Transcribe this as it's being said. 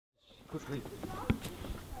quickly.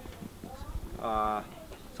 So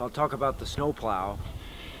I'll talk about the snowplow.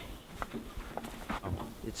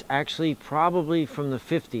 It's actually probably from the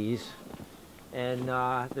 50s, and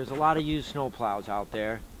there's a lot of used snowplows out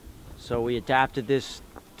there. So we adapted this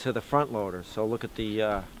to the front loader. So look at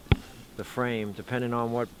the frame. Depending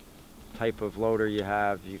on what type of loader you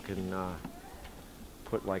have, you can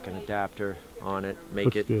put like an adapter on it,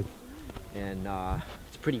 make it, good. And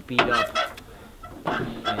it's pretty beat up,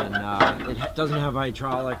 and it doesn't have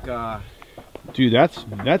hydraulic. Dude, that's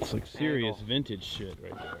like serious vintage shit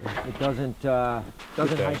right there. It doesn't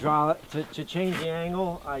hydraulic. To change the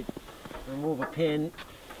angle, I remove a pin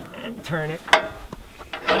and turn it.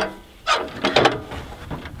 And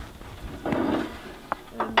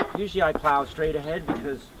usually I plow straight ahead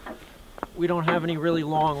because we don't have any really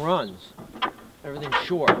long runs. Everything's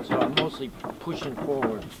short, so I'm mostly pushing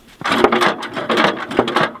forward.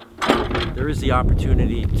 There is the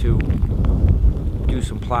opportunity to do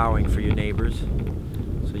some plowing for your neighbors,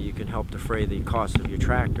 so you can help defray the cost of your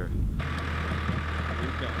tractor.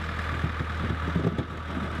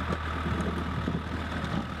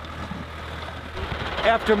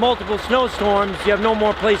 After multiple snowstorms, you have no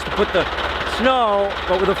more place to put the snow,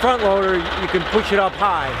 but with a front loader, you can push it up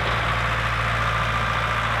high.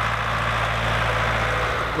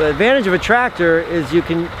 The advantage of a tractor is you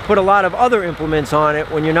can put a lot of other implements on it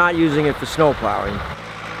when you're not using it for snow plowing.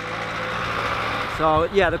 So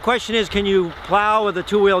yeah, the question is, can you plow with a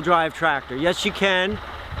two-wheel drive tractor? Yes, you can,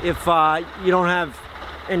 if you don't have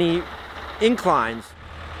any inclines.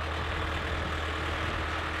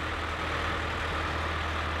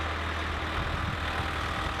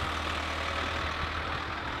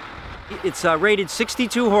 It's rated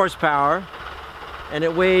 62 horsepower, and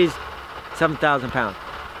it weighs 7,000 pounds.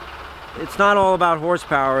 It's not all about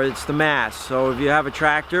horsepower, it's the mass. So if you have a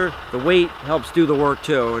tractor, the weight helps do the work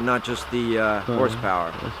too, and not just the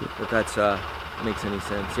horsepower. If that makes any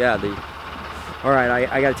sense. Yeah, all right,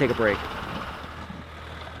 I gotta take a break.